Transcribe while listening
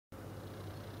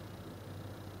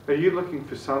Are you looking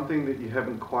for something that you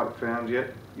haven't quite found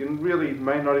yet? You really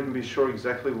may not even be sure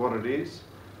exactly what it is.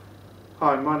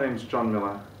 Hi, my name's John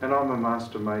Millar and I'm a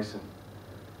Master Mason.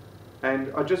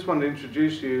 And I just want to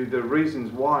introduce you the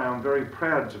reasons why I'm very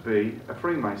proud to be a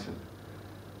Freemason.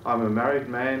 I'm a married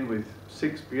man with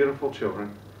 6 beautiful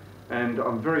children, and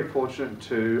I'm very fortunate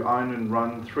to own and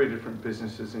run 3 different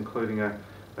businesses, including a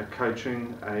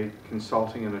coaching, a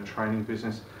consulting and a training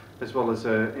business, as well as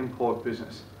an import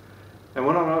business. And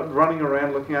when I'm not running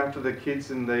around looking after the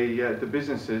kids and the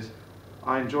businesses,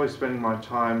 I enjoy spending my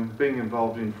time being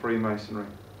involved in Freemasonry.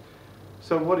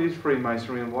 So what is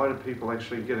Freemasonry and why do people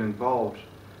actually get involved?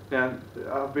 Now,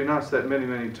 I've been asked that many,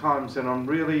 many times, and I'm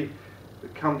really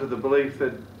come to the belief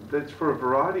that that's for a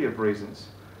variety of reasons.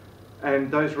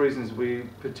 And those reasons will be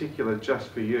particular just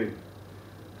for you.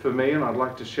 For me, and I'd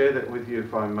like to share that with you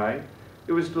if I may,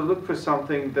 it was to look for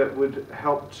something that would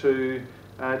help to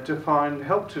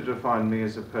define me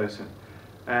as a person,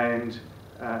 and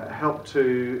help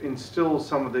to instill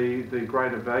some of the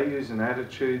greater values and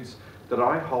attitudes that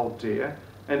I hold dear,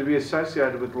 and to be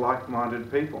associated with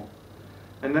like-minded people.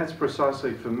 And that's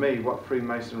precisely for me what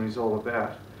Freemasonry is all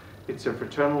about. It's a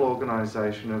fraternal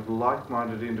organisation of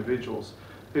like-minded individuals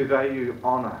who value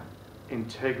honour,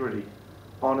 integrity,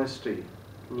 honesty,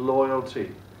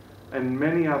 loyalty, and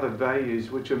many other values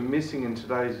which are missing in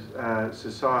today's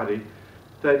society,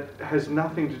 that has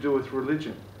nothing to do with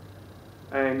religion.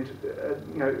 And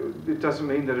you know, it doesn't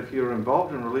mean that if you're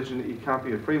involved in religion that you can't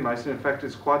be a Freemason. In fact,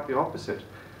 it's quite the opposite.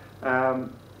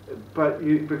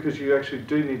 Because you actually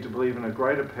do need to believe in a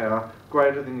greater power,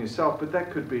 greater than yourself, but that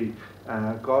could be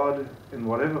God in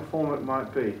whatever form it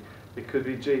might be. It could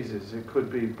be Jesus, it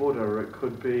could be Buddha, it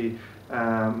could be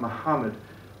Muhammad.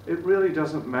 It really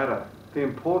doesn't matter. The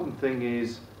important thing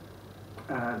is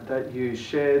that you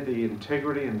share the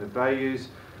integrity and the values,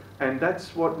 and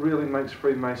that's what really makes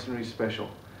Freemasonry special.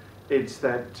 It's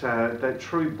that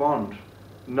true bond,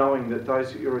 knowing that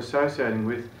those that you're associating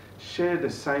with share the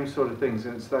same sort of things,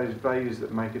 and it's those values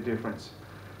that make a difference.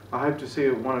 I hope to see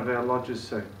you at one of our lodges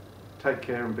soon. Take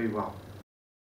care and be well.